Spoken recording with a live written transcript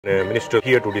Minister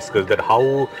here to discuss that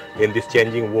how in this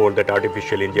changing world that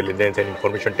artificial intelligence and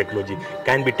information technology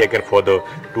can be taken further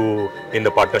in the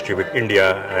partnership with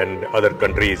India and other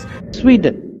countries.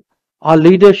 Sweden, our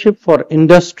leadership for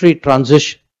industry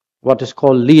transition, what is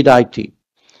called Lead IT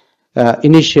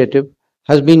initiative,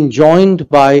 has been joined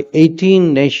by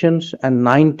 18 nations and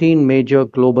 19 major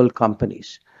global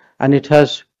companies, and it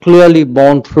has clearly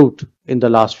borne fruit in the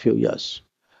last few years.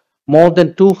 More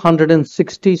than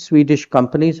 260 Swedish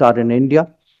companies are in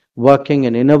India, working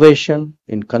in innovation,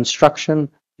 in construction,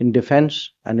 in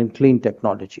defense, and in clean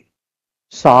technology.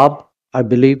 Saab, I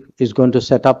believe, is going to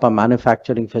set up a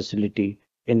manufacturing facility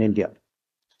in India.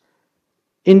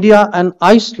 India and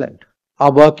Iceland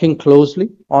are working closely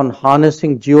on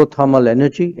harnessing geothermal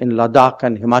energy in Ladakh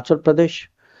and Himachal Pradesh.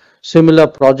 Similar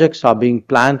projects are being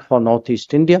planned for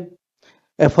Northeast India.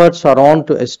 Efforts are on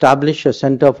to establish a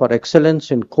center for excellence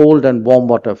in cold and warm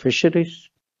water fisheries.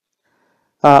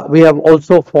 We have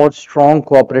also forged strong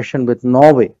cooperation with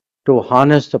Norway to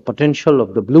harness the potential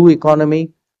of the blue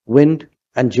economy, wind,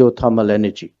 and geothermal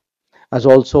energy, as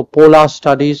also polar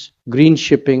studies, green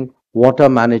shipping, water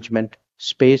management,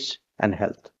 space, and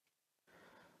health.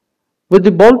 With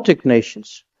the Baltic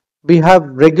nations, we have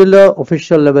regular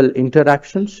official level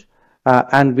interactions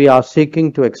and we are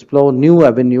seeking to explore new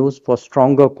avenues for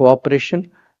stronger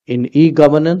cooperation in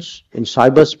e-governance, in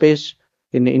cyberspace,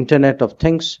 in the Internet of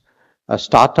Things,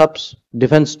 startups,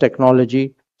 defense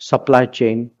technology, supply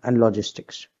chain, and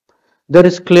logistics. There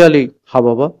is clearly,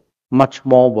 however, much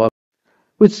more work.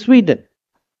 With Sweden,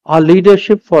 our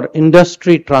leadership for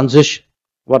industry transition,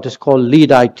 what is called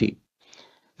Lead IT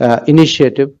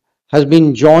initiative, has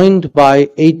been joined by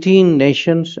 18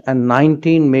 nations and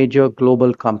 19 major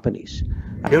global companies.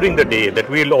 During the day, that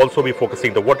we will also be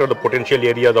focusing on what are the potential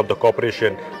areas of the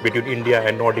cooperation between India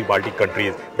and Nordic Baltic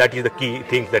countries. That is the key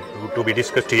things that to be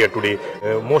discussed here today.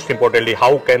 Most importantly,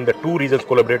 how can the two regions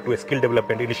collaborate to skill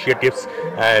development initiatives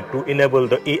to enable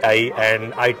the AI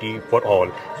and IT for all.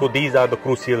 So these are the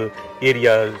crucial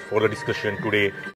areas for the discussion today.